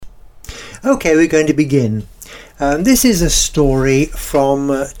Okay, we're going to begin. This is a story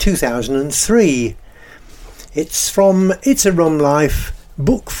from 2003. It's from It's a Rum Life,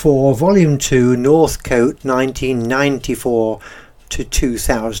 Book 4, Volume 2, Northcote, 1994 to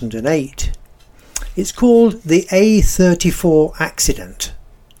 2008. It's called The A34 Accident.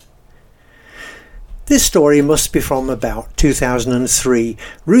 This story must be from about 2003.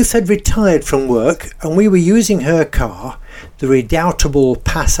 Ruth had retired from work and we were using her car, the redoubtable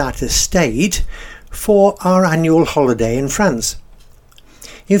Passat Estate, for our annual holiday in France.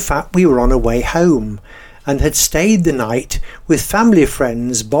 In fact, we were on our way home and had stayed the night with family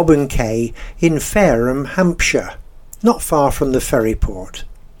friends Bob and Kay in Fareham, Hampshire, not far from the ferry port.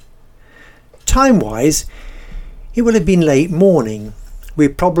 Time-wise, it would have been late morning. We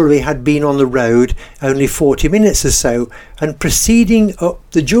probably had been on the road only 40 minutes or so and proceeding up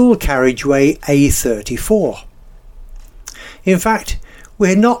the dual carriageway A34. In fact, we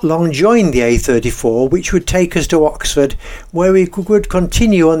had not long joined the A34, which would take us to Oxford, where we would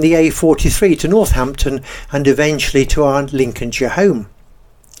continue on the A43 to Northampton and eventually to our Lincolnshire home.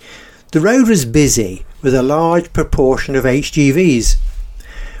 The road was busy with a large proportion of HGVs.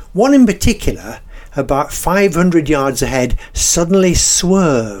 One in particular, about 500 yards ahead, suddenly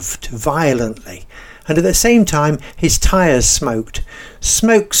swerved violently, and at the same time his tyres smoked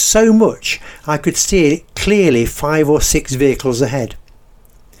so much I could see clearly 5 or 6 vehicles ahead.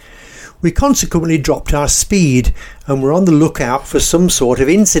 We consequently dropped our speed and were on the lookout for some sort of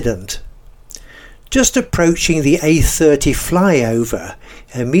incident. Just approaching the A30 flyover,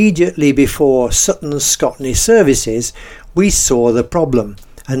 immediately before Sutton Scotney Services, we saw the problem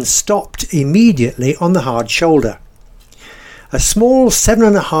and stopped immediately on the hard shoulder. A small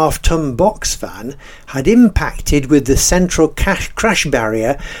 7.5 ton box van had impacted with the central crash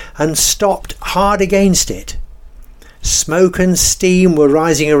barrier and stopped hard against it. Smoke and steam were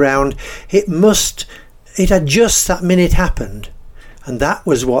rising around. It had just that minute happened, and that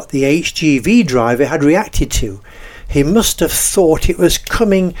was what the HGV driver had reacted to. He must have thought it was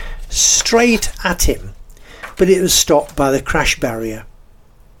coming straight at him, but it was stopped by the crash barrier.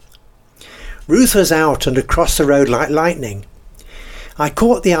 Ruth was out and across the road like lightning. I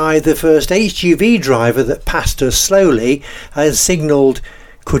caught the eye of the first HGV driver that passed us slowly and signalled,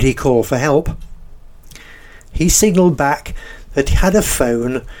 could he call for help? He signalled back that he had a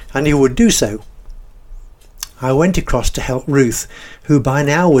phone and he would do so. I went across to help Ruth, who by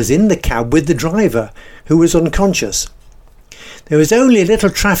now was in the cab with the driver, who was unconscious. There was only little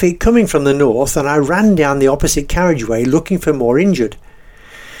traffic coming from the north and I ran down the opposite carriageway looking for more injured.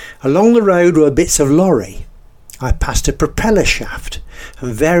 Along the road were bits of lorry. I passed a propeller shaft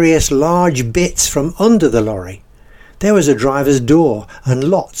and various large bits from under the lorry. There was a driver's door and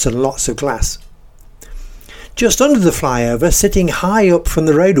lots of glass. Just under the flyover, sitting high up from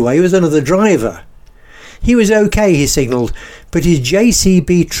the roadway, was another driver. He was okay, he signalled, but his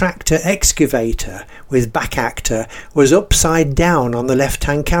JCB tractor excavator with back actor was upside down on the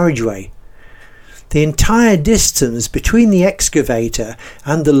left-hand carriageway. The entire distance between the excavator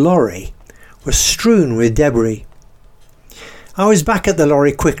and the lorry was strewn with debris. I was back at the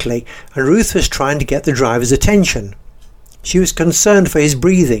lorry quickly and Ruth was trying to get the driver's attention. She was concerned for his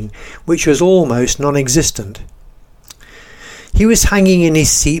breathing, which was almost non-existent. He was hanging in his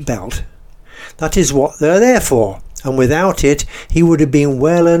seat belt. That is what they're there for, and without it he would have been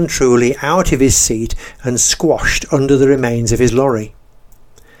well and truly out of his seat and squashed under the remains of his lorry.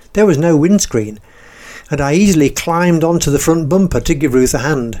 There was no windscreen, and I easily climbed onto the front bumper to give Ruth a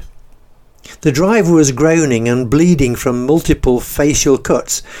hand. The driver was groaning and bleeding from multiple facial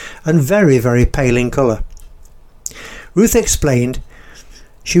cuts and very, very pale in colour. Ruth explained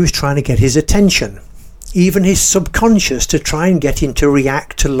she was trying to get his attention, even his subconscious, to try and get him to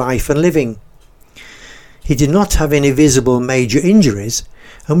react to life and living. He did not have any visible major injuries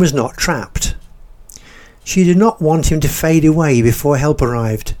and was not trapped. She did not want him to fade away before help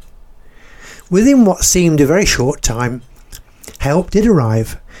arrived. Within what seemed a very short time, help did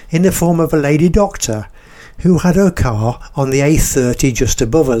arrive in the form of a lady doctor who had her car on the A30 just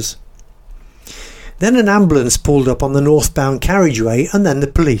above us. Then an ambulance pulled up on the northbound carriageway and then the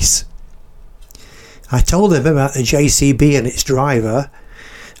police. I told them about the JCB and its driver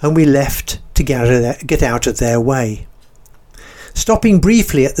and we left to get out of their way, stopping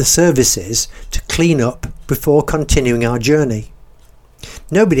briefly at the services to clean up before continuing our journey.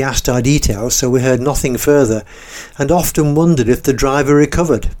 Nobody asked our details, so we heard nothing further and often wondered if the driver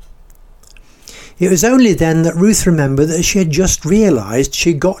recovered. It was only then that Ruth remembered that she had just realised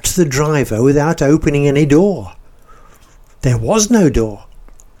she got to the driver without opening any door. There was no door,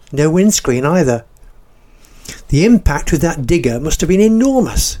 no windscreen either. The impact with that digger must have been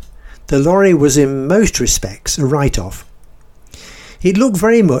enormous. the lorry was in most respects a write-off. It looked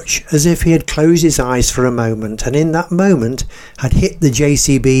very much as if he had closed his eyes for a moment, and in that moment had hit the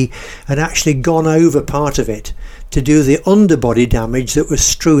JCB and actually gone over part of it to do the underbody damage that was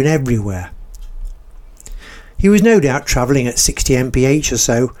strewn everywhere. He was no doubt travelling at 60 mph or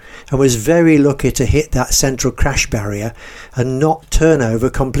so, and was very lucky to hit that central crash barrier and not turn over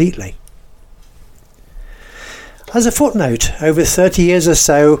completely. As a footnote, over 30 years or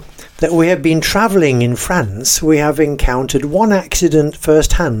so that we have been travelling in France, we have encountered one accident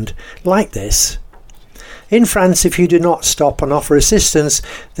firsthand like this. In France, if you do not stop and offer assistance,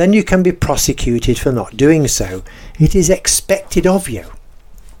 then you can be prosecuted for not doing so. It is expected of you.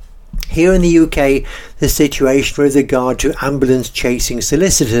 Here in the UK, the situation with regard to ambulance chasing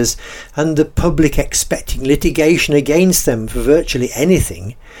solicitors and the public expecting litigation against them for virtually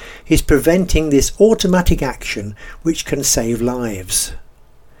anything is preventing this automatic action which can save lives.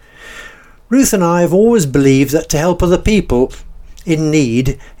 Ruth and I have always believed that to help other people in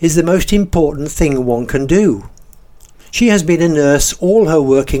need is the most important thing one can do. She has been a nurse all her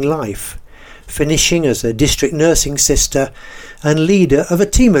working life, finishing as a district nursing sister and leader of a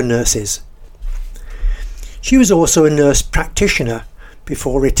team of nurses. She was also a nurse practitioner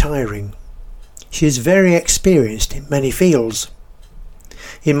before retiring. She is very experienced in many fields.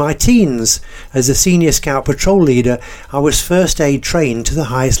 In my teens, as a senior scout patrol leader, I was first aid trained to the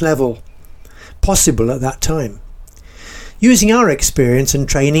highest level possible at that time. Using our experience and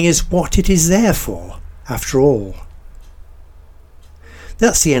training is what it is there for, after all.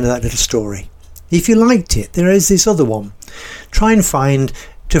 That's the end of that little story. If you liked it, there is this other one. Try and find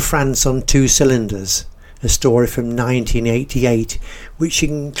To France on Two Cylinders, a story from 1988, which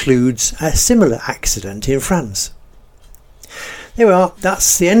includes a similar accident in France. There we are,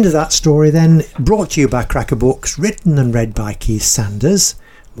 that's the end of that story then, brought to you by Cracker Books, written and read by Keith Sanders.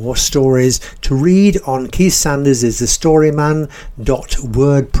 More stories to read on Keith Sanders is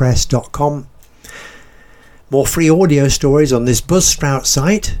thestoryman.wordpress.com. More free audio stories on this Buzzsprout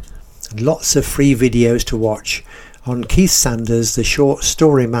site, and lots of free videos to watch on Keith Sanders, the short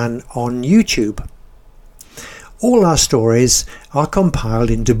story man on YouTube. All our stories are compiled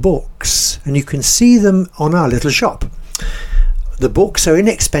into books, and you can see them on our little shop. The books are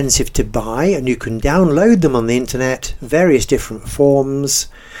inexpensive to buy, and you can download them on the internet, various different forms.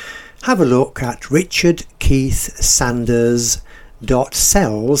 Have a look at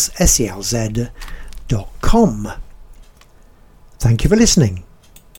richardkeithsanders.selz.com. Thank you for listening.